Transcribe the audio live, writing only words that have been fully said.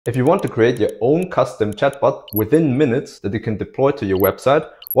If you want to create your own custom chatbot within minutes that you can deploy to your website,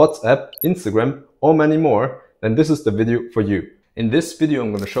 WhatsApp, Instagram, or many more, then this is the video for you. In this video, I'm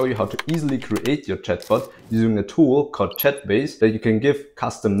going to show you how to easily create your chatbot using a tool called Chatbase that you can give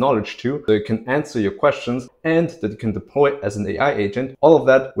custom knowledge to, so you can answer your questions and that you can deploy as an AI agent. All of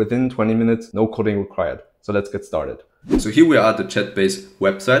that within 20 minutes, no coding required. So let's get started. So here we are at the Chatbase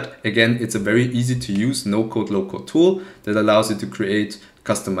website. Again, it's a very easy to use no-code, low-code tool that allows you to create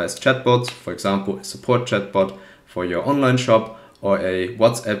customized chatbots, for example, a support chatbot for your online shop or a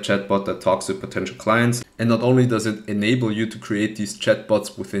WhatsApp chatbot that talks to potential clients. And not only does it enable you to create these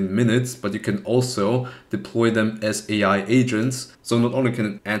chatbots within minutes, but you can also deploy them as AI agents. So not only can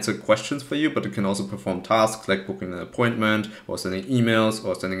it answer questions for you, but it can also perform tasks like booking an appointment or sending emails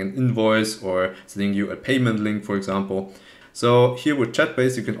or sending an invoice or sending you a payment link, for example. So here with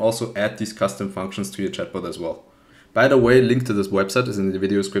Chatbase, you can also add these custom functions to your chatbot as well. By the way, link to this website is in the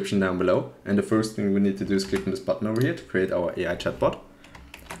video description down below. And the first thing we need to do is click on this button over here to create our AI chatbot.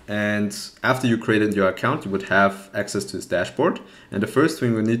 And after you created your account, you would have access to this dashboard. And the first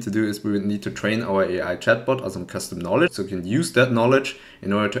thing we need to do is we would need to train our AI chatbot on some custom knowledge. So we can use that knowledge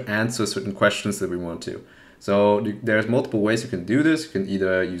in order to answer certain questions that we want to. So there's multiple ways you can do this. You can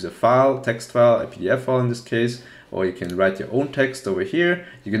either use a file, text file, a PDF file in this case, or you can write your own text over here.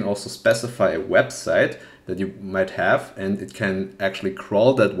 You can also specify a website that you might have, and it can actually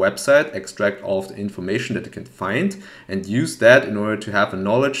crawl that website, extract all of the information that it can find, and use that in order to have a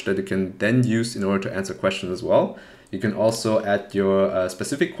knowledge that it can then use in order to answer questions as well. You can also add your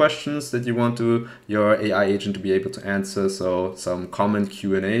specific questions that you want your AI agent to be able to answer, so some common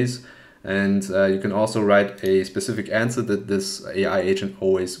Q&As. And you can also write a specific answer that this AI agent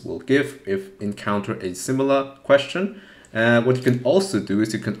always will give if encounter a similar question. What you can also do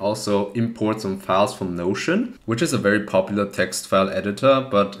is you can also import some files from Notion, which is a very popular text file editor,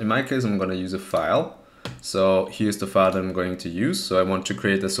 but in my case I'm going to use a file. So here's the file that I'm going to use. So I want to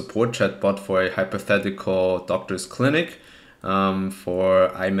create a support chatbot for a hypothetical doctor's clinic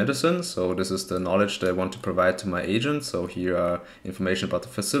for eye medicine. So this is the knowledge that I want to provide to my agent. So here are information about the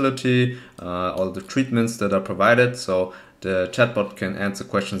facility, all the treatments that are provided. So the chatbot can answer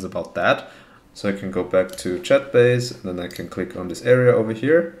questions about that. So I can go back to Chatbase, and then I can click on this area over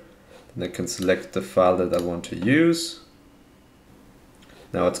here. And I can select the file that I want to use.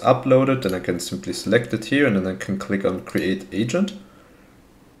 Now it's uploaded, then I can simply select it here, and then I can click on Create Agent.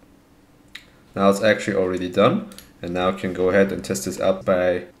 Now it's actually already done. And now I can go ahead and test this out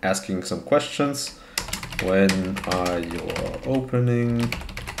by asking some questions. When are your opening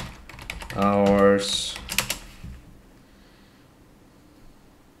hours?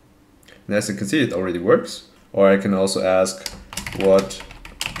 And as you can see, it already works. Or I can also ask, what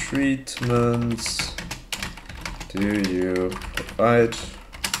treatments do you provide?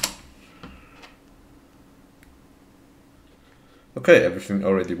 Okay, everything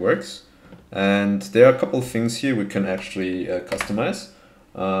already works. And there are a couple of things here we can actually customize.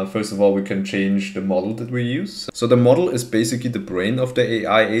 First of all, we can change the model that we use. So the model is basically the brain of the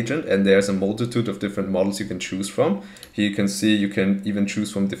AI agent, and there's a multitude of different models you can choose from. Here you can see you can even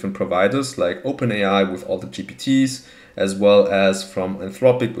choose from different providers like OpenAI with all the GPTs, as well as from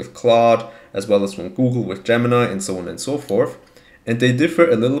Anthropic with Claude, as well as from Google with Gemini, and so on and so forth. And they differ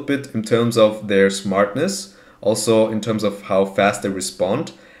a little bit in terms of their smartness, also in terms of how fast they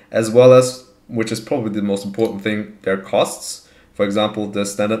respond, as well as, which is probably the most important thing, their costs. For example, the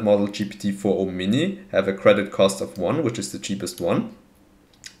standard model GPT-4o mini have a credit cost of 1, which is the cheapest one.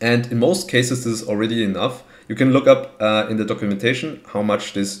 And in most cases, this is already enough. You can look up in the documentation how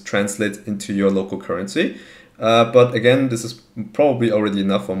much this translates into your local currency. But again, this is probably already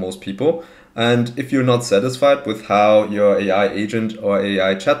enough for most people. And if you're not satisfied with how your AI agent or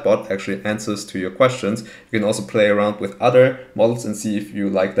AI chatbot actually answers to your questions, you can also play around with other models and see if you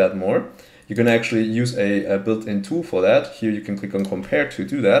like that more. You can actually use a built-in tool for that. Here you can click on Compare to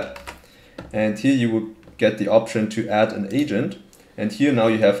do that. And here you will get the option to add an agent. And here now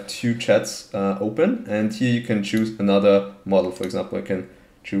you have two chats open. And here you can choose another model. For example, I can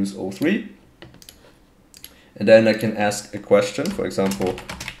choose O3. And then I can ask a question. For example,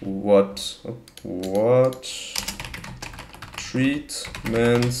 what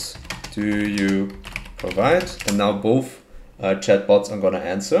treatments do you provide? And now both chatbots are going to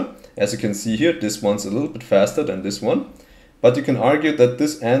answer. As you can see here, this one's a little bit faster than this one, but you can argue that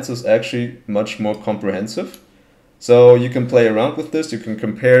this answer is actually much more comprehensive. So you can play around with this. You can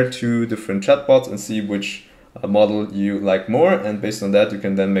compare two different chatbots and see which model you like more, and based on that you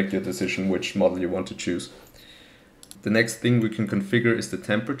can then make your decision which model you want to choose. The next thing we can configure is the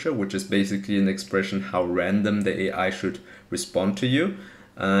temperature, which is basically an expression how random the AI should respond to you.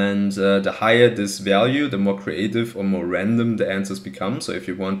 And the higher this value, the more creative or more random the answers become. So if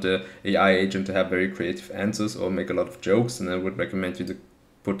you want the AI agent to have very creative answers or make a lot of jokes, then I would recommend you to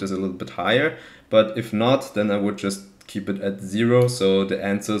put this a little bit higher. But if not, then I would just keep it at 0, so the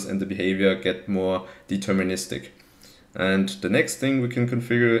answers and the behavior get more deterministic. And the next thing we can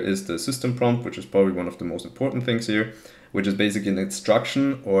configure is the system prompt, which is probably one of the most important things here, which is basically an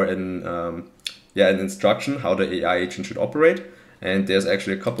instruction or an instruction how the AI agent should operate. And there's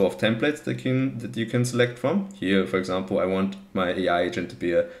actually a couple of templates that you can select from. Here, for example, I want my AI agent to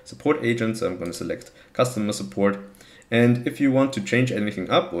be a support agent, so I'm going to select customer support. And if you want to change anything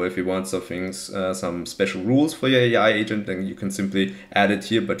up, or if you want some special rules for your AI agent, then you can simply add it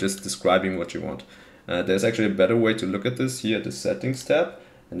here by just describing what you want. There's actually a better way to look at this here at the settings tab,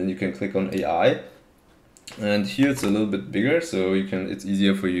 and then you can click on AI. And here it's a little bit bigger, so it's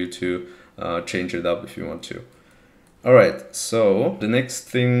easier for you to change it up if you want to. Alright, so the next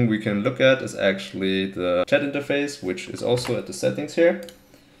thing we can look at is actually the chat interface, which is also at the settings here.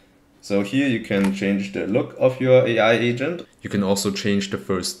 So here you can change the look of your AI agent. You can also change the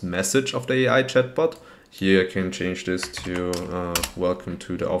first message of the AI chatbot. Here I can change this to welcome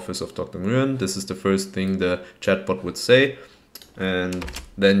to the office of Dr. Nguyen. This is the first thing the chatbot would say. And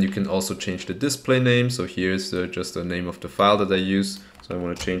then you can also change the display name. So here's just the name of the file that I use. So I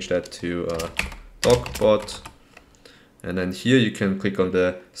want to change that to docbot. And then here you can click on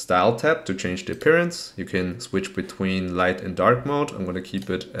the style tab to change the appearance. You can switch between light and dark mode. I'm going to keep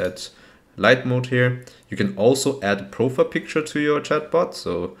it at light mode here. You can also add a profile picture to your chatbot.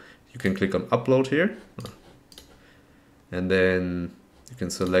 So you can click on upload here. And then you can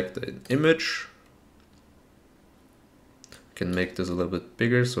select an image. You can make this a little bit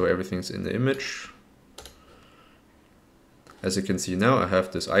bigger so everything's in the image. As you can see now, I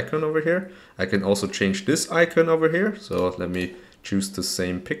have this icon over here. I can also change this icon over here. So let me choose the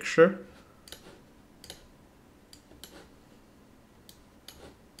same picture.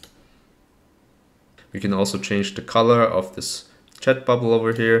 We can also change the color of this chat bubble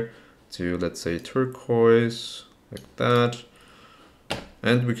over here to, let's say, turquoise, like that.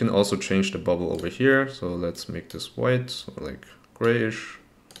 And we can also change the bubble over here. So let's make this white, or like grayish.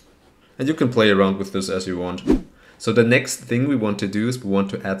 And you can play around with this as you want. So the next thing we want to do is we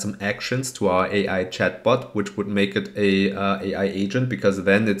want to add some actions to our AI chatbot, which would make it a AI agent, because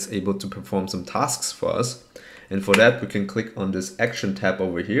then it's able to perform some tasks for us. And for that, we can click on this action tab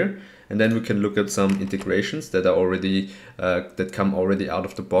over here. And then we can look at some integrations that are already that come already out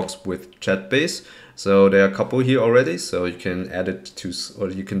of the box with Chatbase. So there are a couple here already. So you can add it to, or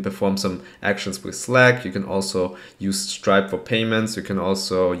you can perform some actions with Slack. You can also use Stripe for payments. You can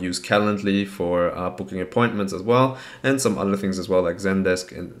also use Calendly for booking appointments as well, and some other things as well, like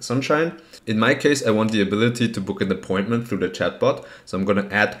Zendesk and Sunshine. In my case, I want the ability to book an appointment through the chatbot. So I'm going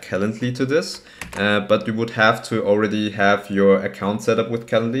to add Calendly to this, but you would have to already have your account set up with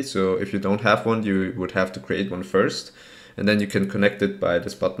Calendly. So if you don't have one, you would have to create one first, and then you can connect it by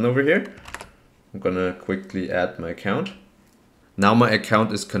this button over here. I'm going to quickly add my account. Now my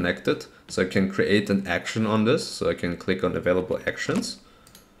account is connected, so I can create an action on this. So I can click on available actions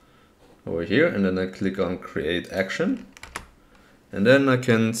over here, and then I click on create action. And then I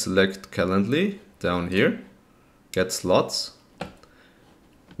can select Calendly down here, get slots.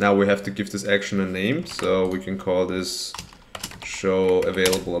 Now we have to give this action a name, so we can call this show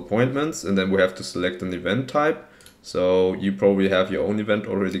available appointments, and then we have to select an event type. So you probably have your own event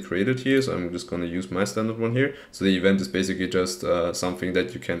already created here, so I'm just going to use my standard one here. So the event is basically just something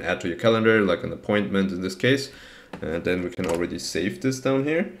that you can add to your calendar, like an appointment in this case. And then we can already save this down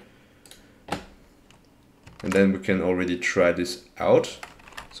here. And then we can already try this out.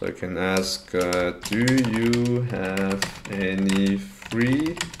 So I can ask, do you have any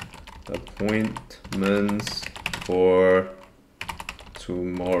free appointments for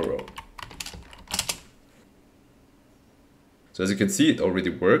tomorrow? So as you can see, it already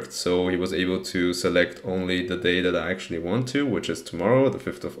worked. So he was able to select only the day that I actually want to, which is tomorrow, the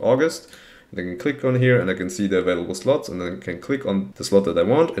 5th of August. And I can click on here and I can see the available slots, and then I can click on the slot that I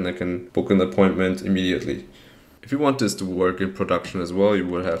want and I can book an appointment immediately. If you want this to work in production as well, you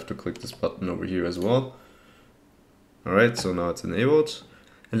will have to click this button over here as well. All right, so now it's enabled.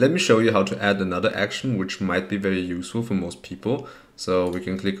 And let me show you how to add another action, which might be very useful for most people. So we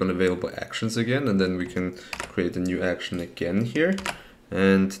can click on available actions again, and then we can create a new action again here.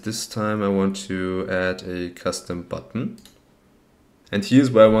 And this time I want to add a custom button. And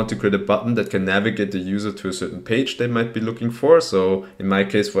here's where I want to create a button that can navigate the user to a certain page they might be looking for. So in my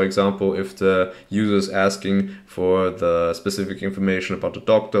case, for example, if the user is asking for the specific information about the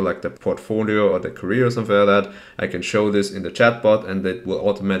doctor, like their portfolio or their career or something like that, I can show this in the chatbot and it will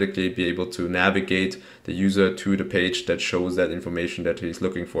automatically be able to navigate the user to the page that shows that information that he's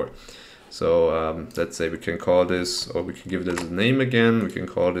looking for. So let's say we can call this, or we can give this a name again. We can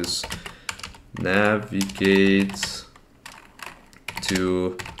call this navigate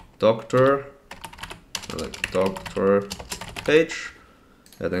to doctor, like doctor page.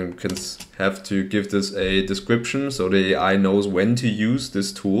 And then we can have to give this a description so the AI knows when to use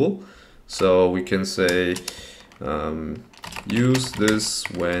this tool. So we can say use this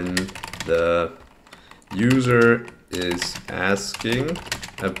when the user is asking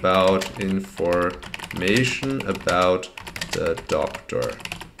about information about the doctor.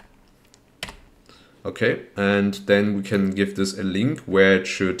 Okay, and then we can give this a link where it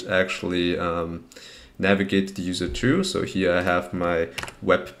should actually navigate the user to. So here I have my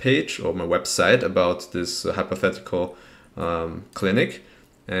web page or my website about this hypothetical clinic,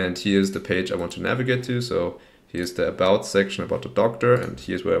 and here's the page I want to navigate to. So here's the about section about the doctor, and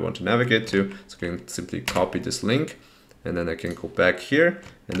here's where I want to navigate to. So I can simply copy this link, and then I can go back here,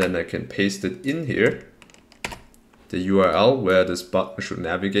 and then I can paste it in here, the URL where this button should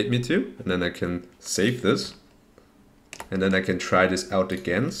navigate me to, and then I can save this, and then I can try this out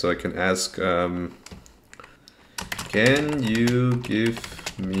again. So I can ask, can you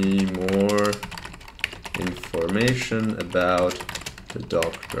give me more information about the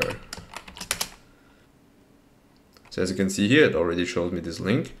doctor? So as you can see here, it already shows me this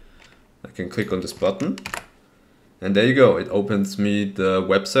link. I can click on this button, and there you go. It opens me the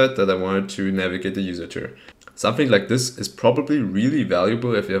website that I wanted to navigate the user to. Something like this is probably really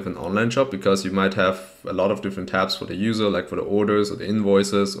valuable if you have an online shop, because you might have a lot of different tabs for the user, like for the orders or the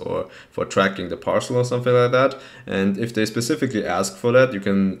invoices or for tracking the parcel or something like that. And if they specifically ask for that, you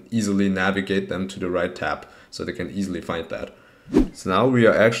can easily navigate them to the right tab so they can easily find that. So now we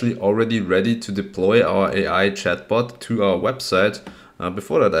are actually already ready to deploy our AI chatbot to our website.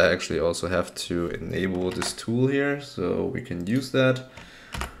 Before that, I actually also have to enable this tool here so we can use that.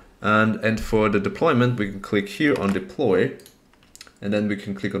 And for the deployment, we can click here on deploy, and then we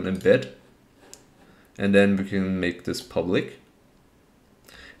can click on embed, and then we can make this public.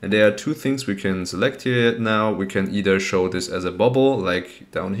 And there are two things we can select here now. We can either show this as a bubble like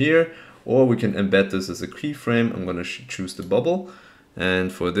down here, or we can embed this as a keyframe. I'm going to choose the bubble.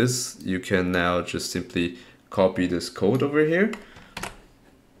 And for this, you can now just simply copy this code over here.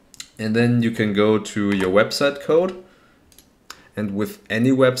 And then you can go to your website code. And with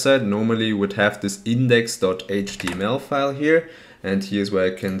any website, normally you would have this index.html file here. And here's where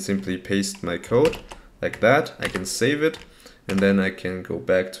I can simply paste my code like that. I can save it, and then I can go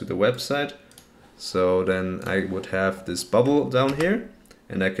back to the website. So then I would have this bubble down here,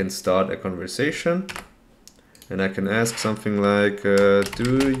 and I can start a conversation. And I can ask something like,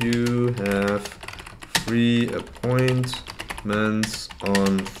 do you have free appointments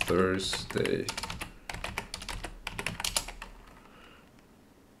on Thursday?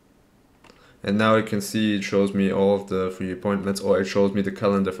 And now you can see it shows me all of the free appointments, or it shows me the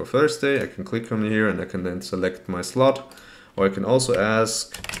calendar for Thursday. I can click on here and I can then select my slot. Or I can also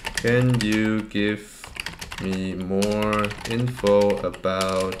ask, can you give me more info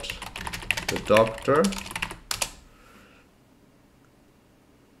about the doctor?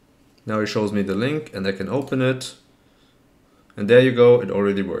 Now it shows me the link and I can open it. And there you go, it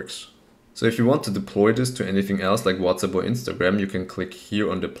already works. So if you want to deploy this to anything else like WhatsApp or Instagram, you can click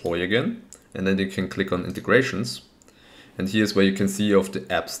here on deploy again. And then you can click on integrations. And here's where you can see of the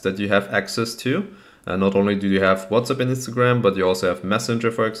apps that you have access to. Not only do you have WhatsApp and Instagram, but you also have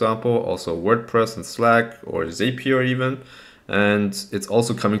Messenger, for example, also WordPress and Slack or Zapier even. And it's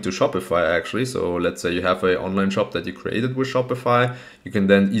also coming to Shopify actually. So let's say you have an online shop that you created with Shopify. You can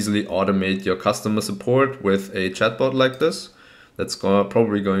then easily automate your customer support with a chatbot like this. That's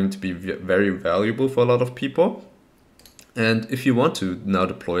probably going to be very valuable for a lot of people. And if you want to now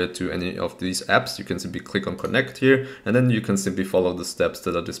deploy it to any of these apps, you can simply click on connect here, and then you can simply follow the steps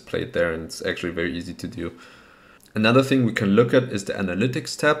that are displayed there, and it's actually very easy to do. Another thing we can look at is the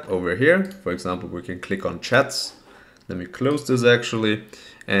analytics tab over here. For example, we can click on chats. Let me close this actually.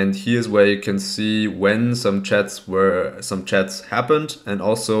 And here's where you can see when some chats happened, and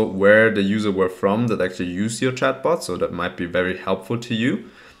also where the user were from that actually used your chatbot. So that might be very helpful to you.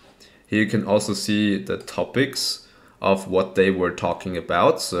 Here you can also see the topics of what they were talking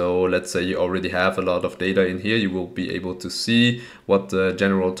about. So let's say you already have a lot of data in here, you will be able to see what the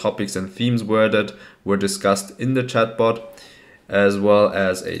general topics and themes were that were discussed in the chatbot. as well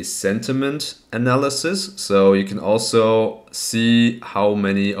as a sentiment analysis. So you can also see how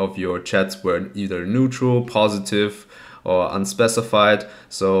many of your chats were either neutral, positive, or unspecified.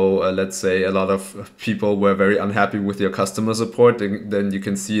 So let's say a lot of people were very unhappy with your customer support, then you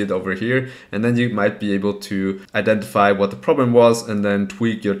can see it over here, and then you might be able to identify what the problem was and then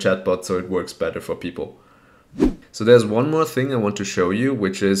tweak your chatbot so it works better for people. So there's one more thing I want to show you,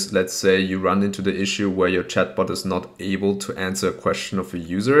 which is, let's say you run into the issue where your chatbot is not able to answer a question of a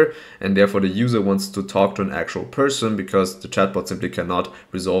user, and therefore the user wants to talk to an actual person because the chatbot simply cannot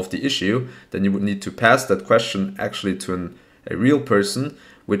resolve the issue. Then you would need to pass that question actually to a real person,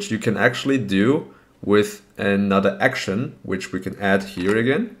 which you can actually do with another action, which we can add here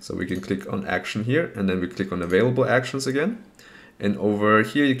again. So we can click on action here, and then we click on available actions again. And over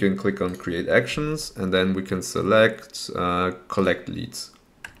here you can click on create actions, and then we can select collect leads.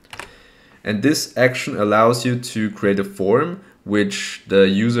 And this action allows you to create a form which the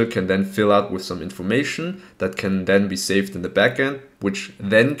user can then fill out with some information that can then be saved in the backend, which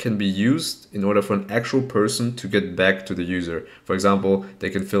then can be used in order for an actual person to get back to the user. For example,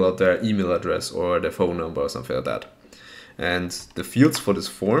 they can fill out their email address or their phone number or something like that. And the fields for this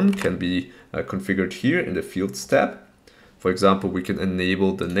form can be configured here in the Fields tab. For example, we can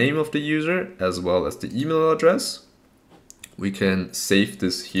enable the name of the user as well as the email address. We can save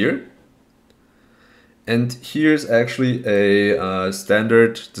this here. And here's actually a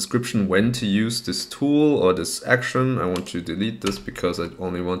standard description when to use this tool or this action. I want to delete this because I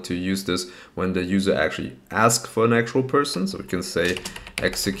only want to use this when the user actually asks for an actual person. So we can say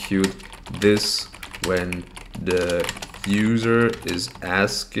execute this when the user is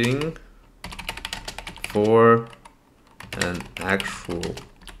asking for an actual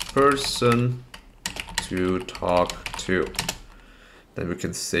person to talk to. Then we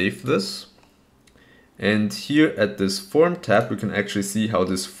can save this. And here at this form tab, we can actually see how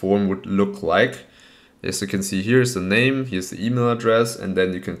this form would look like. As you can see, here's the name, here's the email address, and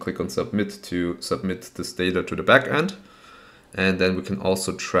then you can click on submit to submit this data to the backend. And then we can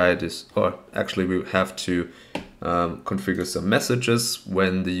also try this, or actually we have to configure some messages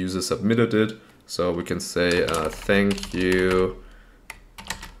when the user submitted it. So we can say, thank you,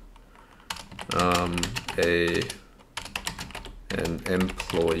 an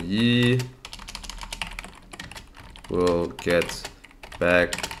employee will get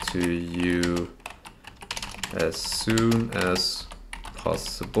back to you as soon as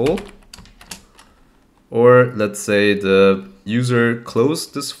possible. Or let's say the user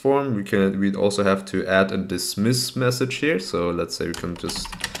closed this form, we'd also have to add a dismiss message here. So let's say we can just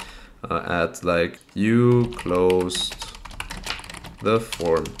add like, you closed the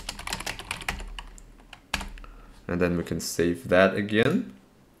form. And then we can save that again.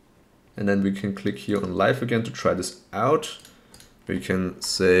 And then we can click here on live again to try this out. We can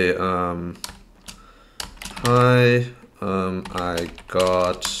say, hi, I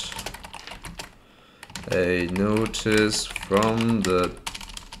got a notice from the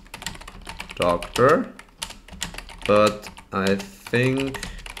doctor, but I think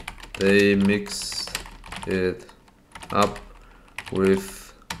they mixed it up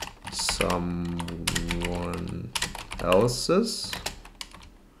with someone else's.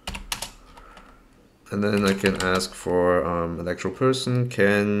 And then I can ask for an actual person.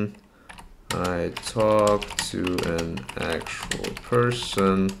 Can I talk to an actual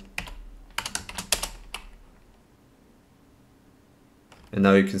person? And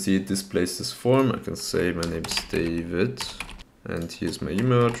now you can see it displays this form. I can say my name is David and here's my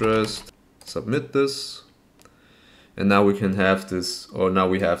email address. Submit this. And now we can have this, or now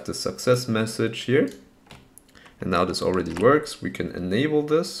we have the success message here. And now this already works. We can enable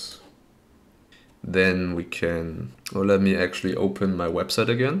this. Then we can, or let me actually open my website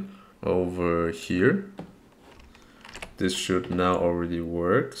again over here. This should now already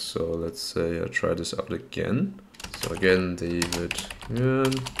work. So let's say I try this out again. So again,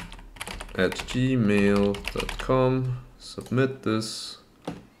 david@gmail.com, submit this.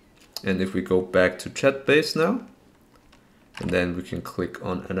 And if we go back to Chatbase now, and then we can click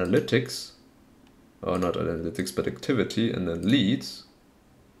on analytics, or not analytics, but activity, and then leads.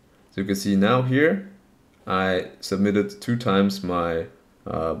 So you can see now here, I submitted 2 times my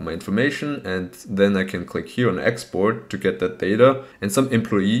my information, and then I can click here on export to get that data, and some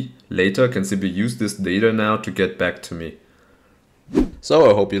employee later can simply use this data now to get back to me. So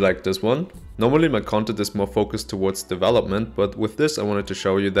I hope you liked this one. Normally my content is more focused towards development, but with this I wanted to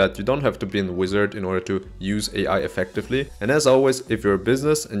show you that you don't have to be a wizard in order to use AI effectively. And as always, if you're a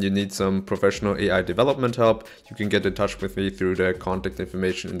business and you need some professional AI development help, you can get in touch with me through the contact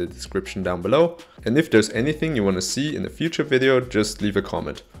information in the description down below. And if there's anything you want to see in a future video, just leave a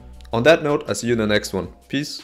comment. On that note, I'll see you in the next one. Peace.